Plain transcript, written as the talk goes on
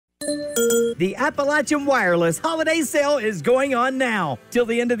The Appalachian Wireless Holiday Sale is going on now. Till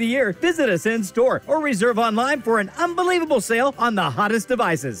the end of the year, visit us in store or reserve online for an unbelievable sale on the hottest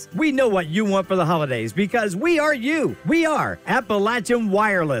devices. We know what you want for the holidays because we are you. We are Appalachian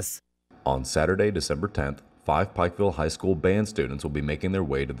Wireless. On Saturday, December 10th, 5 Pikeville High School band students will be making their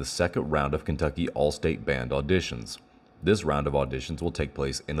way to the second round of Kentucky All-State Band Auditions. This round of auditions will take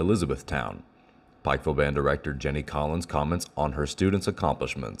place in Elizabethtown. Pikeville Band Director Jenny Collins comments on her students'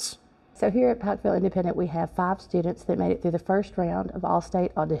 accomplishments. So here at Pikeville Independent, we have 5 students that made it through the first round of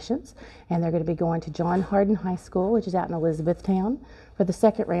All-State auditions, and they're going to be going to John Hardin High School, which is out in Elizabethtown, for the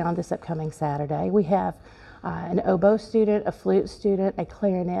second round this upcoming Saturday. We have an oboe student, a flute student, a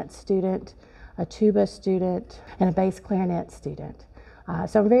clarinet student, a tuba student, and a bass clarinet student.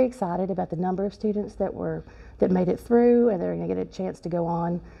 So I'm very excited about the number of students that made it through, and they're going to get a chance to go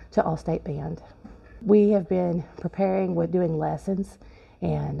on to All-State Band. We have been preparing with doing lessons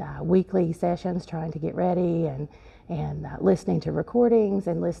and weekly sessions, trying to get ready and listening to recordings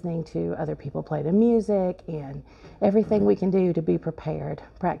and listening to other people play the music and everything we can do to be prepared,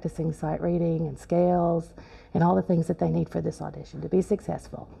 practicing sight reading and scales and all the things that they need for this audition to be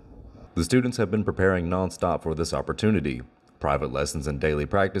successful. The students have been preparing nonstop for this opportunity. Private lessons and daily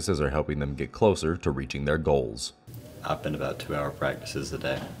practices are helping them get closer to reaching their goals. I've been about 2-hour practices a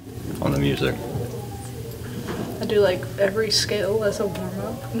day on the music. I do like every scale as a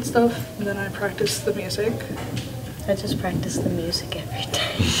warm-up and stuff, and then I practice the music. I just practice the music every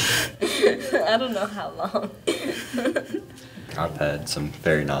day. I don't know how long. I've had some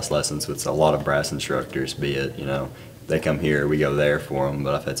very nice lessons with a lot of brass instructors, be it, they come here, we go there for them,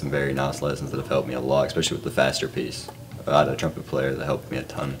 but I've had some very nice lessons that have helped me a lot, especially with the faster piece. I had a trumpet player that helped me a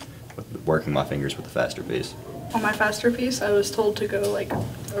ton with working my fingers with the faster piece. On my faster piece, I was told to go like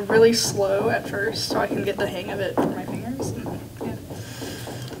really slow at first so I can get the hang of it for my fingers. And, yeah.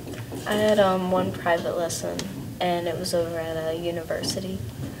 I had one private lesson, and it was over at a university,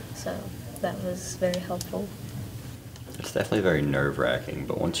 so that was very helpful. It's definitely very nerve-wracking,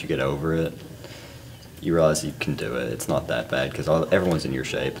 but once you get over it, you realize you can do it. It's not that bad because everyone's in your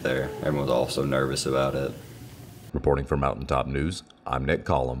shape there. Everyone's also nervous about it. Reporting for Mountaintop News, I'm Nick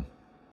Collum.